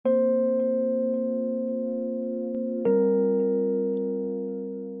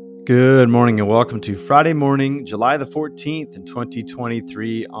Good morning and welcome to Friday morning, July the 14th in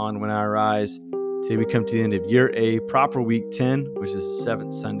 2023 on When I Rise. Today we come to the end of Year A, proper week 10, which is the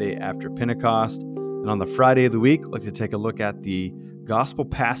seventh Sunday after Pentecost. And on the Friday of the week, I'd like to take a look at the gospel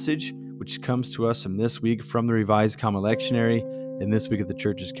passage, which comes to us from this week from the Revised Common Lectionary and this week of the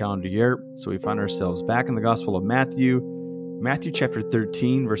church's calendar year. So we find ourselves back in the Gospel of Matthew chapter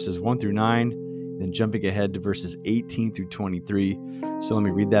 13, verses 1 through 9, then jumping ahead to verses 18 through 23. So let me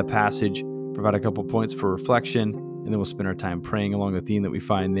read that passage, provide a couple points for reflection, and then we'll spend our time praying along the theme that we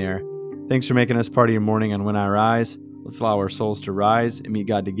find there. Thanks for making us part of your morning on When I Rise. Let's allow our souls to rise and meet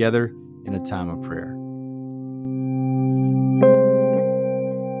God together in a time of prayer.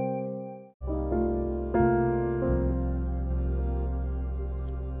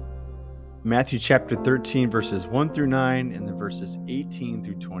 Matthew chapter 13, verses 1 through 9, and then verses 18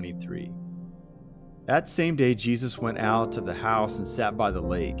 through 23. That same day Jesus went out of the house and sat by the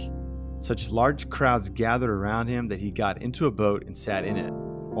lake. Such large crowds gathered around him that he got into a boat and sat in it,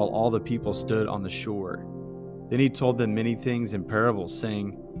 while all the people stood on the shore. Then he told them many things in parables,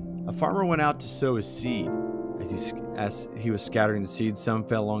 saying, A farmer went out to sow his seed. As he was scattering the seed, some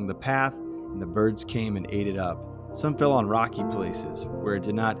fell along the path, and the birds came and ate it up. Some fell on rocky places, where it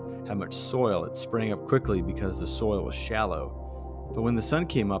did not have much soil. It sprang up quickly because the soil was shallow. But when the sun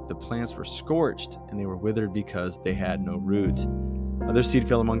came up, the plants were scorched, and they were withered because they had no root. Other seed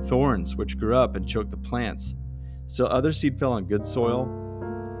fell among thorns, which grew up and choked the plants. Still other seed fell on good soil,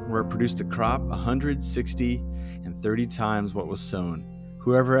 where it produced a crop 160 and 30 times what was sown.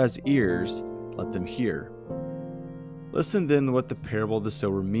 Whoever has ears, let them hear. Listen then to what the parable of the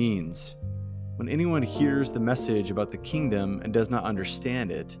sower means. When anyone hears the message about the kingdom and does not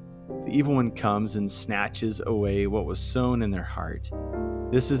understand it, the evil one comes and snatches away what was sown in their heart.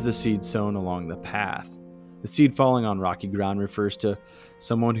 This is the seed sown along the path. The seed falling on rocky ground refers to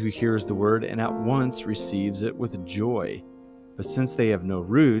someone who hears the word and at once receives it with joy. But since they have no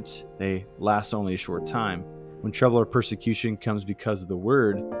root, they last only a short time. When trouble or persecution comes because of the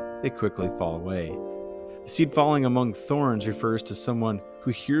word, they quickly fall away. The seed falling among thorns refers to someone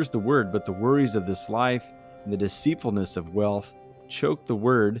who hears the word, but the worries of this life and the deceitfulness of wealth choke the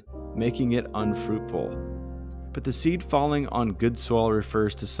word, making it unfruitful. But the seed falling on good soil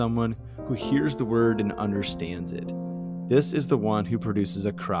refers to someone who hears the word and understands it. This is the one who produces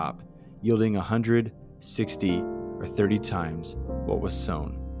a crop, yielding 160 or 30 times what was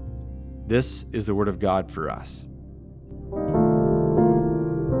sown. This is the word of God for us.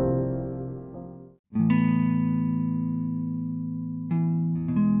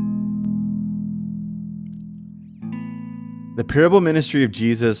 The parable ministry of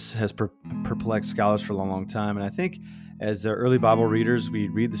Jesus has perplexed scholars for a long time, and I think as early Bible readers, we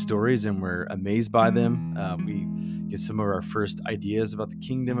read the stories and we're amazed by them. We get some of our first ideas about the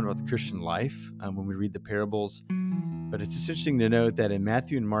kingdom and about the Christian life when we read the parables. But it's just interesting to note that in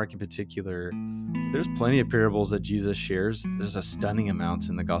Matthew and Mark in particular, there's plenty of parables that Jesus shares. There's a stunning amount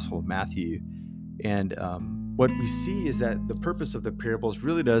in the Gospel of Matthew. And what we see is that the purpose of the parables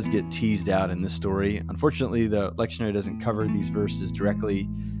really does get teased out in this story. Unfortunately, the lectionary doesn't cover these verses directly,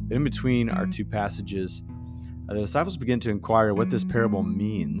 but in between our two passages, the disciples begin to inquire what this parable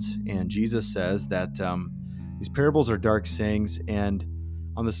means. And Jesus says that these parables are dark sayings, and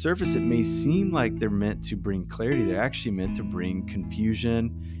on the surface, it may seem like they're meant to bring clarity. They're actually meant to bring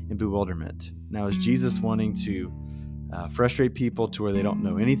confusion and bewilderment. Now, is Jesus wanting to frustrate people to where they don't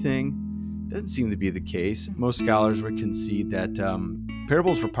know anything? Doesn't seem to be the case. Most scholars would concede that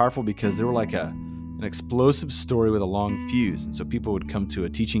parables were powerful because they were like an explosive story with a long fuse. And so people would come to a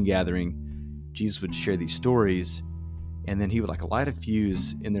teaching gathering, Jesus would share these stories, and then he would like light a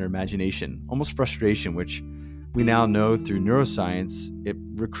fuse in their imagination, almost frustration, which we now know through neuroscience, it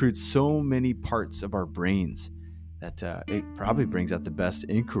recruits so many parts of our brains that it probably brings out the best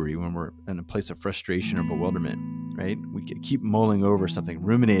inquiry when we're in a place of frustration or bewilderment, right? We keep mulling over something,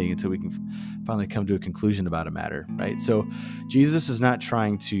 ruminating until we can finally come to a conclusion about a matter, right? So Jesus is not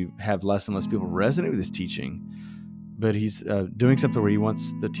trying to have less and less people resonate with his teaching, but he's doing something where he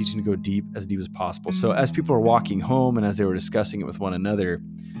wants the teaching to go deep as possible. So as people are walking home and as they were discussing it with one another,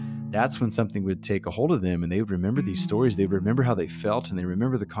 that's when something would take a hold of them and they would remember these stories. They would remember how they felt and they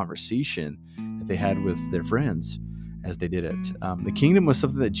remember the conversation that they had with their friends as they did it. The kingdom was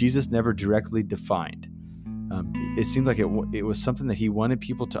something that Jesus never directly defined. It seemed like it was something that he wanted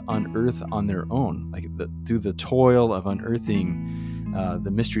people to unearth on their own, like through the toil of unearthing the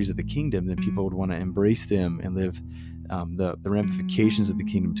mysteries of the kingdom. Then people would want to embrace them and live the ramifications of the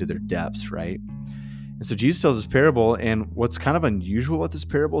kingdom to their depths, right? And so Jesus tells this parable, and what's kind of unusual about this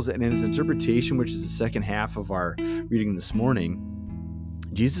parable is that in his interpretation, which is the second half of our reading this morning,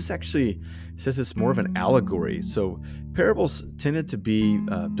 Jesus actually says it's more of an allegory. So parables tended to be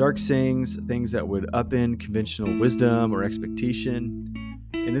dark sayings, things that would upend conventional wisdom or expectation.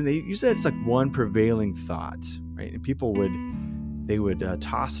 And then they use that as like one prevailing thought, right? And people would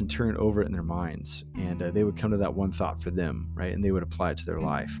toss and turn over it in their minds, and they would come to that one thought for them, right? And they would apply it to their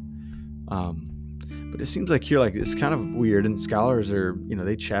life. But it seems like here, like it's kind of weird, and scholars are,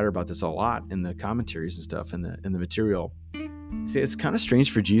 they chatter about this a lot in the commentaries and stuff in the material. See, it's kind of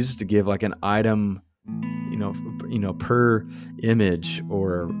strange for Jesus to give like an item, per image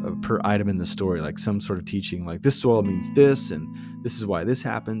or per item in the story, like some sort of teaching, like this soil means this, and this is why this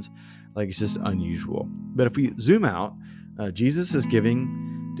happens. Like it's just unusual. But if we zoom out, Jesus is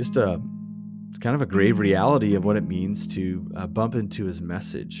giving just a kind of a grave reality of what it means to bump into his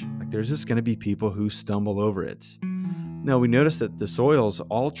message. Like there's just going to be people who stumble over it. Now we notice that the soils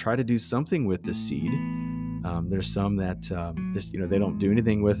all try to do something with the seed. There's some that they don't do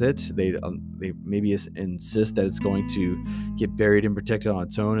anything with it. They maybe insist that it's going to get buried and protected on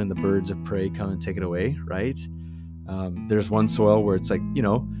its own, and the birds of prey come and take it away, right? There's one soil where it's like,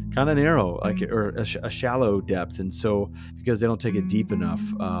 kind of narrow, like or a shallow depth, and so because they don't take it deep enough,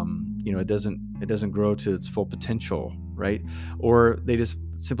 it doesn't grow to its full potential, right? Or they just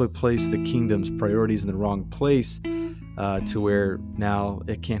simply place the kingdom's priorities in the wrong place, to where now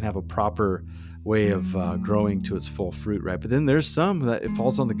it can't have a proper way of growing to its full fruit, right? But then there's some that it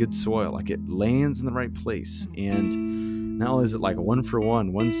falls on the good soil, like it lands in the right place, and not only is it like one for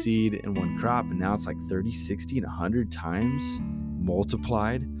one seed and one crop, and now it's like 30, 60, and 100 times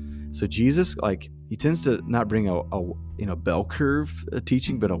multiplied. So Jesus, like, he tends to not bring a bell curve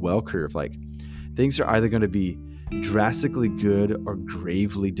teaching, but a well curve. Like things are either going to be drastically good or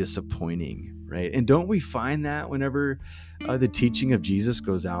gravely disappointing, right? And don't we find that whenever the teaching of Jesus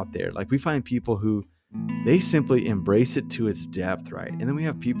goes out there? Like we find people who they simply embrace it to its depth, right? And then we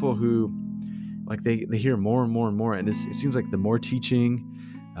have people who like they hear more and more and more, and it seems like the more teaching,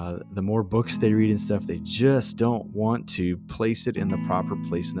 the more books they read and stuff, they just don't want to place it in the proper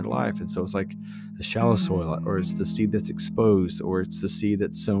place in their life. And so it's like the shallow soil, or it's the seed that's exposed, or it's the seed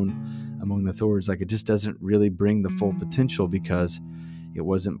that's sown among the thorns. Like it just doesn't really bring the full potential because it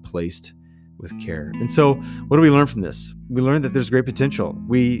wasn't placed with care. And so what do we learn from this? We learn that there's great potential.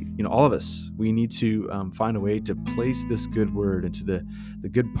 We, all of us, we need to find a way to place this good word into the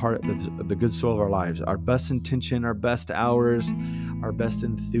good part, the good soil of our lives, our best intention, our best hours, our best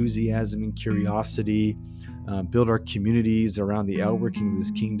enthusiasm and curiosity, build our communities around the outworking of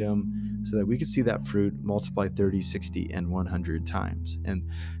this kingdom so that we can see that fruit multiply 30, 60, and 100 times. And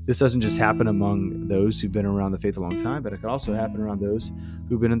this doesn't just happen among those who've been around the faith a long time, but it can also happen around those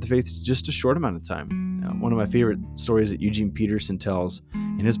who've been in the faith just a short amount of time. One of my favorite stories that Eugene Peterson tells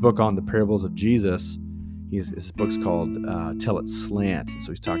in his book on the parables of Jesus, his book's called Tell It Slant.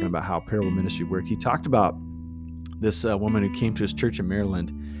 So he's talking about how parable ministry worked. He talked about this woman who came to his church in Maryland,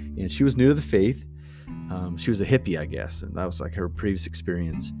 and she was new to the faith. She was a hippie, I guess, and that was like her previous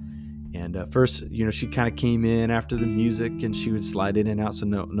experience. And first, she kind of came in after the music, and she would slide in and out, so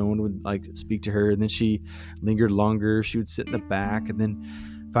no one would like speak to her. And then she lingered longer. She would sit in the back, and then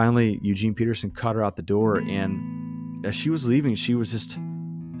finally, Eugene Peterson caught her out the door. And as she was leaving, she was just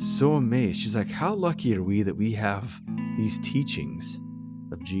so amazed. She's like, "How lucky are we that we have these teachings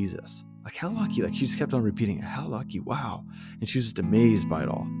of Jesus? Like, how lucky!" Like she just kept on repeating, "How lucky! Wow!" And she was just amazed by it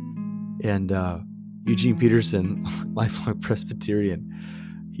all. And Eugene Peterson, lifelong Presbyterian,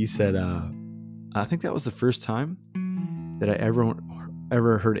 he said, I think that was the first time that I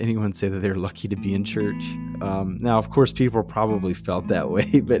ever heard anyone say that they're lucky to be in church. Now, of course, people probably felt that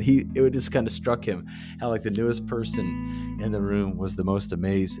way, but it just kind of struck him how like the newest person in the room was the most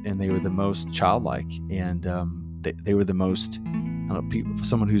amazed, and they were the most childlike, and they were the most,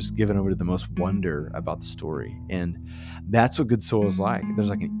 someone who's given over to the most wonder about the story. And that's what good soil is like. There's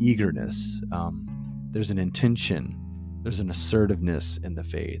like an eagerness. There's an intention. There's an assertiveness in the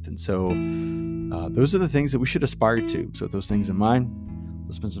faith. And so those are the things that we should aspire to. So with those things in mind,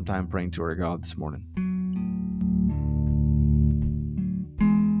 let's spend some time praying to our God this morning.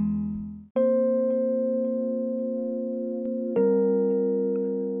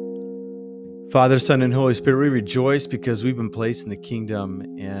 Father, Son, and Holy Spirit, we rejoice because we've been placed in the kingdom,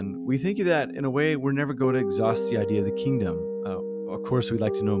 and we thank you that in a way we're never going to exhaust the idea of the kingdom. Of course, we'd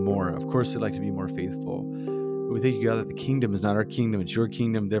like to know more. Of course, we'd like to be more faithful. We thank you, God, that the kingdom is not our kingdom, it's your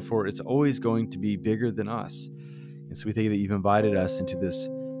kingdom. Therefore, it's always going to be bigger than us. And so we thank you that you've invited us into this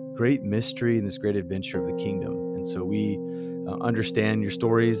great mystery and this great adventure of the kingdom. And so we understand your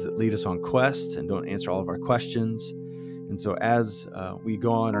stories that lead us on quests and don't answer all of our questions. And so as we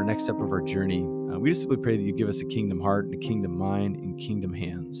go on our next step of our journey, we just simply pray that you give us a kingdom heart and a kingdom mind and kingdom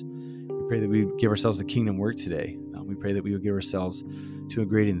hands. We pray that we would give ourselves a kingdom work today. We pray that we would give ourselves to a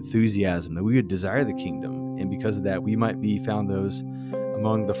great enthusiasm, that we would desire the kingdom. And because of that, we might be found those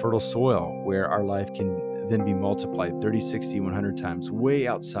among the fertile soil where our life can then be multiplied 30, 60, 100 times, way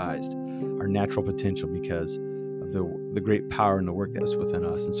outsized our natural potential because of the great power and the work that is within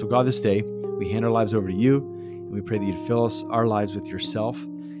us. And so God, this day, we hand our lives over to you, and we pray that you'd fill our lives with yourself.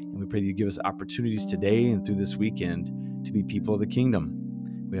 And we pray that you give us opportunities today and through this weekend to be people of the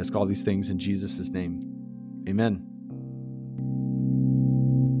kingdom. We ask all these things in Jesus' name. Amen.